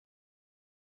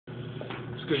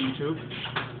good, YouTube?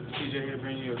 TJ here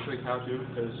bringing you a quick how-to,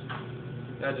 because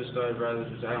I just started rather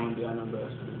just I don't want to be on number else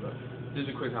to do, but this is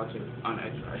a quick how-to on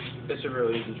X-Rise. It's a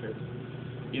real easy trick.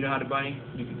 You know how to bunny?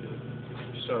 You can do it.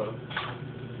 So,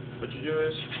 what you do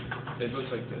is, it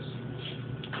looks like this.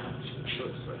 It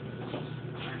looks like this.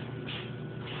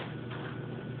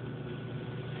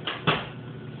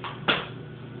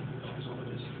 That's all it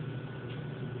is.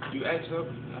 You X up,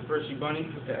 at first you bunny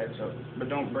with the X up, but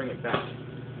don't bring it back.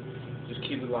 Just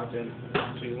keep it locked in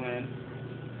until you land,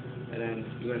 and then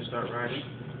you're going to start riding,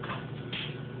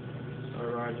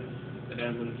 and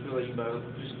then when you feel like you about to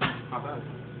just hop out.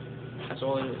 That's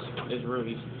all it is. It's real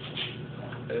easy.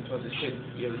 I told this kid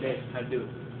the other day how to do it.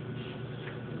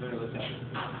 I'm going to look at it.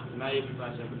 Not even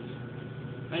 5 seconds.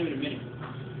 Not even a minute.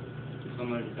 It's going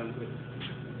to learn it done quick.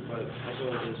 But that's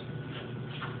all it is.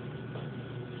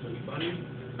 So you bunny,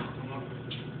 come up,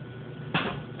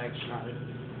 X not it.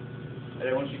 And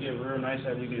then once you get real nice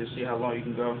at it, you can just see how long you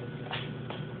can go.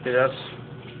 Okay, that's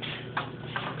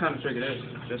what kind of trick it is.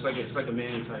 Just like it's like a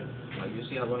manual type. Like you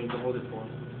see how long you can hold it for.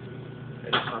 And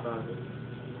just hop out of it.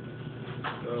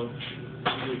 So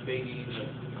you do biggie,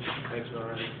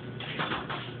 XR.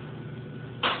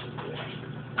 Yeah.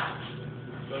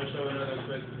 So to show another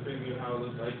quick preview how it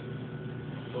looks like.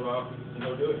 Go out and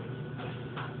go do it.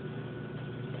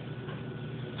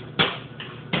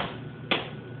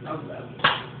 That was bad.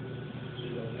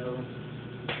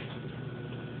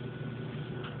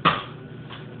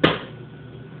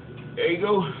 There you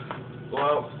go. Go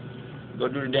out. Go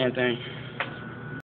do the damn thing.